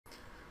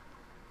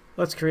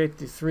let's create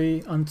the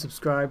 3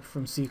 unsubscribe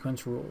from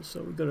sequence rules.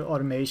 So we go to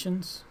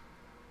automations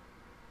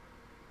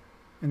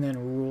and then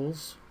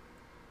rules.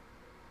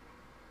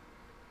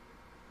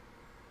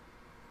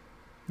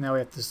 Now we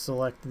have to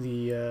select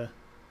the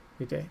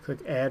click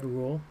add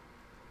rule,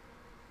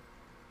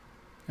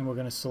 and we're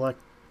going to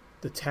select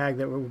the tag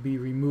that will be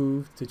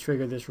removed to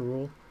trigger this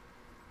rule,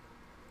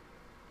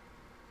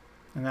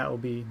 and that will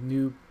be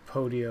new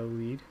Podio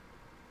lead,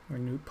 or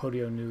new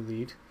Podio new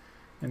lead.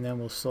 And then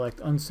we'll select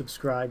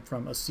unsubscribe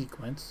from a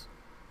sequence,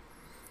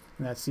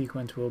 and that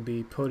sequence will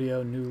be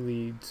Podio new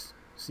leads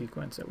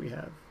sequence that we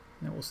have.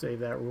 And then we'll save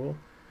that rule.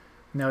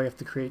 Now we have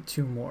to create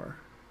 2 more,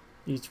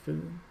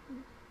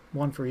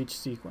 one for each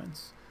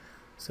sequence.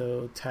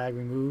 So tag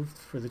removed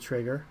for the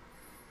trigger,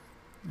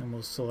 and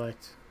we'll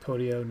select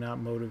Podio not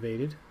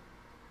motivated.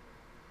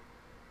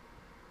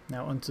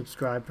 Now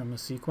unsubscribe from a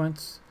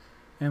sequence,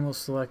 and we'll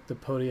select the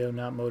Podio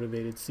not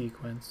motivated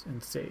sequence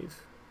and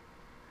save.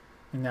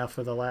 And now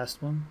for the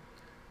last one,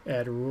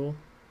 add a rule,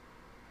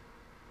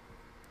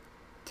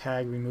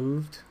 tag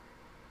removed,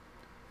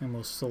 and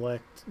we'll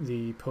select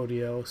the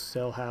Podio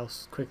sell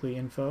house quickly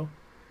info.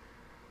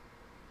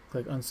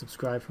 Click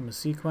unsubscribe from a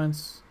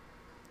sequence,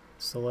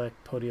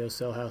 select Podio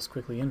sell house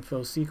quickly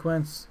info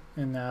sequence,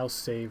 and now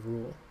save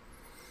rule.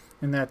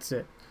 And that's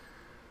it.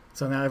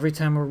 So now every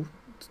time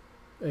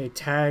a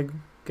tag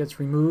gets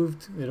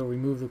removed, it'll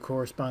remove the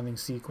corresponding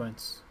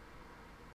sequence.